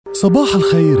صباح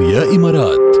الخير يا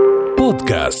إمارات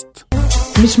بودكاست.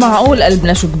 مش معقول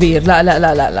قلبنا شو كبير. لا لا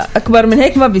لا لا لا، أكبر من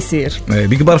هيك ما بيصير.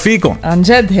 بيكبر فيكم عن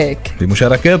جد هيك،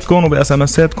 بمشاركاتكم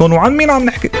وبأسمساتكم. وعن مين عم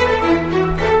نحكي؟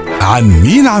 عن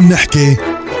مين عم نحكي؟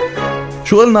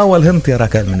 شو قلنا أول هنت يا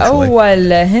ركال من شوي؟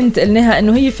 أول هنت قلناها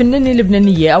إنه هي فنانة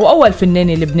لبنانية، أو أول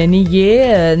فنانة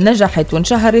لبنانية نجحت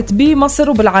وانشهرت بمصر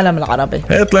وبالعالم العربي.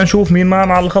 هات لنشوف مين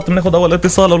معنا على الخط. بناخد أول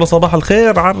اتصال. أو صباح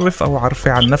الخير، عرف أو عرفي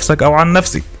عن نفسك أو عن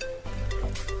نفسك.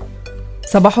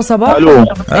 صباح وصباح. الو.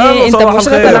 ايه انت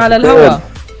مباشرة على الهواء.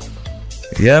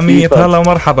 يا ميت، هلا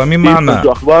ومرحبا. مين معنا؟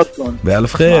 شو اخباركم؟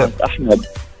 بألف خير.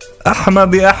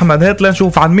 احمد يا احمد، هات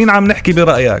لنشوف عن مين عم نحكي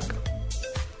برأيك.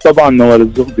 طبعا نوال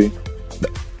الزغبي.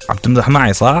 عم تمزح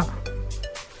معي صح؟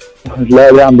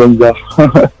 لا عم بمزح.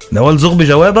 نوال زغبي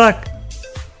جوابك؟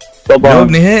 طبعا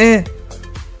جواب نهائي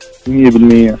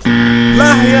 100%.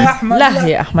 لا يا احمد، لا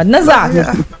يا احمد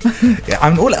نزعت.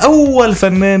 عم نقول اول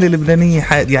فنانة لبنانية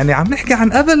يعني عم نحكي عن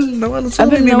قبل نوال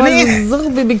الزغبي. قبل نوال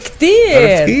الزغبي بكتير.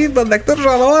 عرفت كيف؟ بدك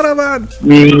ترجع لورا بعد.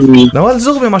 نوال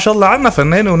الزغبي ما شاء الله عنا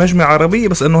فنانة ونجمة عربية،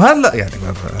 بس انه هلا يعني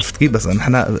عرفت كيف؟ بس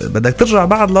احنا بدك ترجع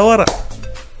بعد لورا.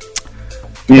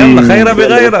 يلا خيرة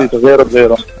بغيرة.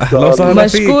 غيره. اهلا وسهلا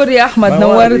فيك. مشكور يا احمد،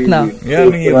 نورتنا. يا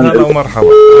مين، هلا ومرحبا.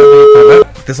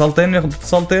 اتصال تاني، ناخذ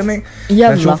اتصال تاني.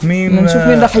 يلا نشوف مين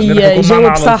رح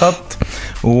يجاوب صح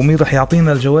ومين رح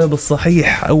يعطينا الجواب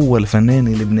الصحيح. أول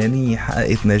فنانة لبنانية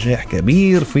حققت نجاح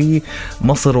كبير في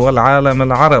مصر والعالم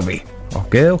العربي.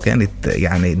 أوكي، وكانت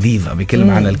يعني ديفا بكل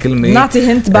معنى الكلمة.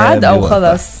 نعطي هنت بعد أو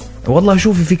خلص؟ والله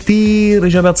شوفي، في كتير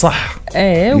إجابات صح.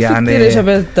 ايه، وفي يعني كتير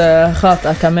إجابات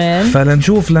خاطئة كمان.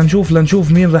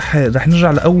 فلنشوف مين رح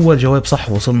نرجع لأول جواب صح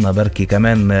وصلنا بركي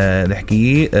كمان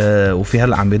نحكيه. وفي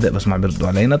هلأ عم بدأ بس ما بيردوا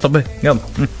علينا. طب يلا.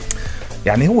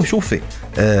 يعني هو شوفي،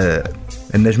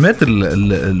 النجمات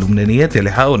اللبنانيات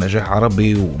اللي حققوا نجاح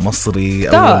عربي ومصري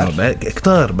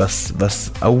كتار،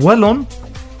 بس أولهم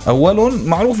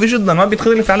معروف جدا، ما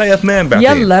بيتخلف عليها اثنين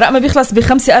بعتقد. يلا رقم بيخلص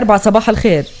ب54. صباح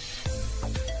الخير.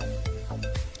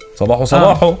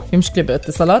 صباحو. في مشكلة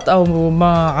باتصالات أو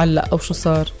ما علق أو شو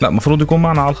صار؟ لا، مفروض يكون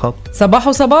معنا على الخط.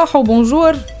 صباحو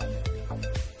بونجور.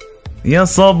 يا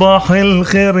صباح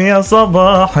الخير، يا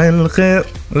صباح الخير،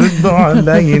 ردوا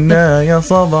علينا يا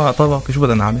صباح. طبعا شو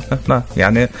بدنا نعمل؟ لا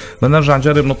يعني بدنا نرجع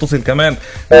نجرب نتصل كمان.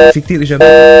 في كتير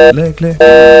إجابات. ليك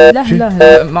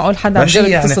لا معقول حدا عم يجرب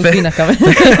يتصل فينا كمان؟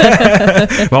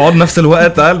 معقول نفس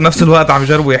الوقت عم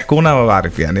يجربوا يحكونا؟ ما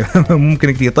بعرف يعني.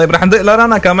 ممكن كتير. طيب رح ندق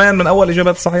لرنا كمان من أول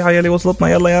إجابات الصحيحة يلي وصلتنا.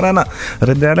 يلا يا رنا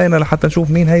ردي علينا لحتى نشوف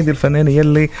مين هيدي الفنانة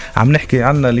يلي عم نحكي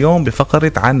عنها اليوم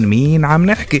بفقرة عن مين عم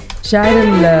نحكي.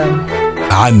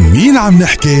 عن مين عم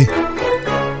نحكي؟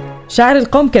 شاعر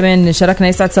القوم كمان شاركنا.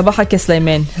 يسعد صباحك يا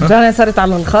سليمان. رنا صارت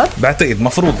على الخط بعتقد،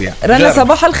 مفروض يعني. رنا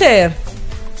صباح الخير.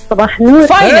 صباح النور.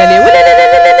 فاينلي.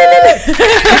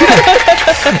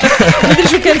 مدري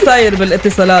شو كان صاير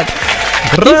بالاتصالات.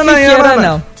 رنا يا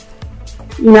رنا.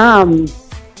 نعم.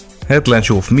 هات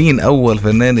لنشوف مين أول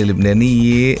فنانة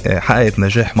لبنانية حققت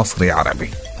نجاح مصري عربي.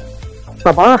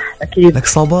 صباح أكيد. لك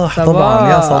صباح طبعا.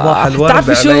 يا صباح الورد.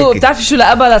 بتعرفي شو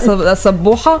لقبها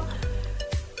الصبوحة؟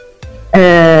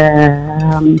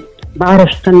 بعرف،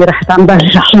 استني رحت عم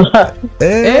برجع.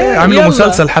 ايه عملوا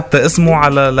مسلسل حتى اسمه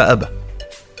على لقبها.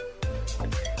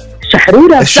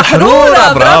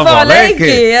 شحرورة. برافو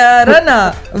عليكي يا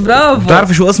رنا، برافو.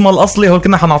 بتعرفي شو اسمها الأصلي؟ هو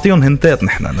كنا حنعطيهم هنتات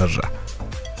نحن نرجع.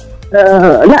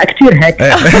 لا كتير هيك.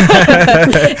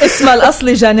 اسمها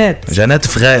الأصلي جانات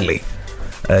فغالي.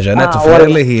 جانات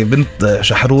فغالي هي بنت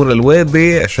شحرور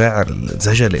الوادي، شاعر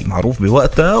الزجل المعروف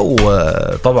بوقتها.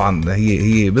 وطبعا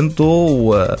هي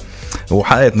بنته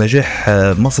وحققت نجاح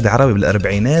مصري عربي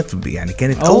بالأربعينات. يعني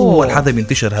كانت أول حدا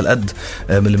بينتشر هالقد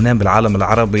من لبنان بالعالم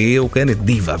العربي، وكانت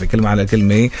ديفا بكل معنى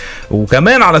الكلمة.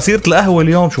 وكمان على سيرة القهوة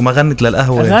اليوم، شو ما غنت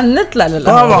للقهوة؟ غنت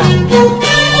للقهوة طبعا.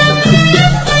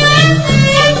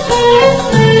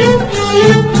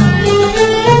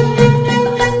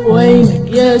 وينك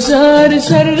يا جار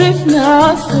شرفنا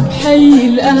عالصبحي،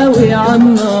 القهوة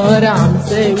عالنار عم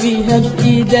ساويها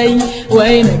بإيدي.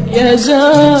 وينك يا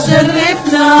جار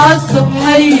شرفنا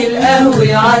عالصبحي،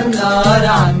 القهوة عالنار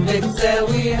عم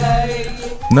بتساويها.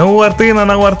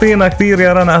 نورتينا كتير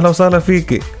يا رنا. أهلا وسهلا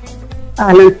فيكي.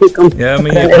 أهلا فيكم. يا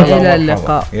ميت، إلى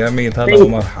اللقاء. يا ميت، هلا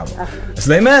ومرحبا.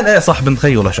 سليمان صح، بنت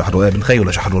خيو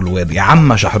لشحرور الوادي. يا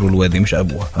عم شحرور الوادي مش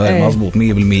أبوها. مظبوط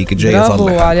 100%. كنت جاي أصلح.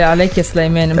 برافو عليك يا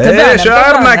سليمان. متابعنا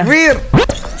شعرنا كبير.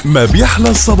 ما بيحلى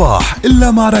الصباح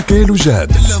إلا مع ركال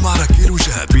وجاد.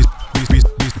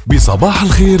 بصباح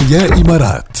الخير يا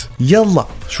إمارات. يلا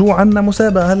شو عنا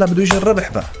مسابقة هلا بده يجي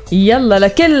الربح بقى. يلا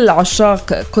لكل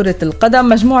عشاق كرة القدم،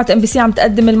 مجموعة MBC عم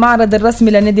تقدم المعرض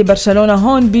الرسمي لنادي برشلونة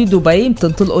هون بدبي.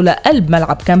 بتنطلقوا لقلب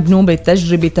ملعب كامب نو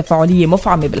بتجربة تفاعلية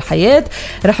مفعمة بالحياة.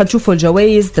 رح تشوفوا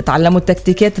الجوائز، تتعلموا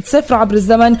التكتيكات، تسافروا عبر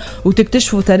الزمن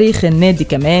وتكتشفوا تاريخ النادي.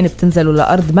 كمان بتنزلوا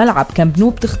لأرض ملعب كامب نو،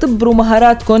 بتختبروا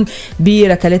مهاراتكم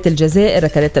بركلات الجزاء،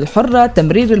 الركلات الحرة،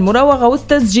 تمرير المراوغة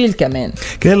والتسجيل كمان.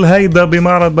 كل هيدا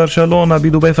بمعرض برشلونة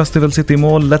بدبي فاستيفال سيتي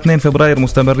مول ل 2 فبراير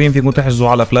مستمرين. فيكم تحجزوا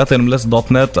على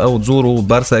platinumlist.net او تزوروا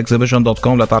barsaexhibition.com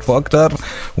لتعرفوا اكثر.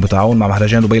 وبتعاون مع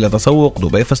مهرجان دبي لتسوق،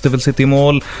 دبي فاستيفال سيتي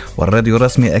مول، والراديو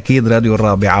الرسمي اكيد راديو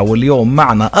الرابعة. واليوم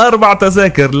معنا 4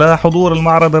 تذاكر لحضور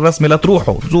المعرض الرسمي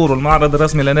لتروحوا تزوروا المعرض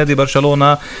الرسمي لنادي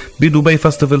برشلونة بدبي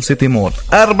فاستيفال سيتي مول.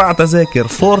 4 تذاكر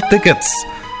 4 تيكتس.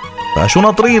 فشو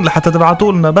ناطرين لحتى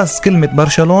تبعتوا لنا بس كلمة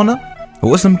برشلونة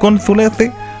واسمكم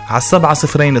ثلاثي على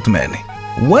 708.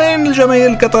 وين الجماهير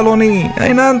الكتالونية؟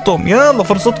 أين أنتم؟ يلا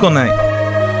فرصتكم هاي.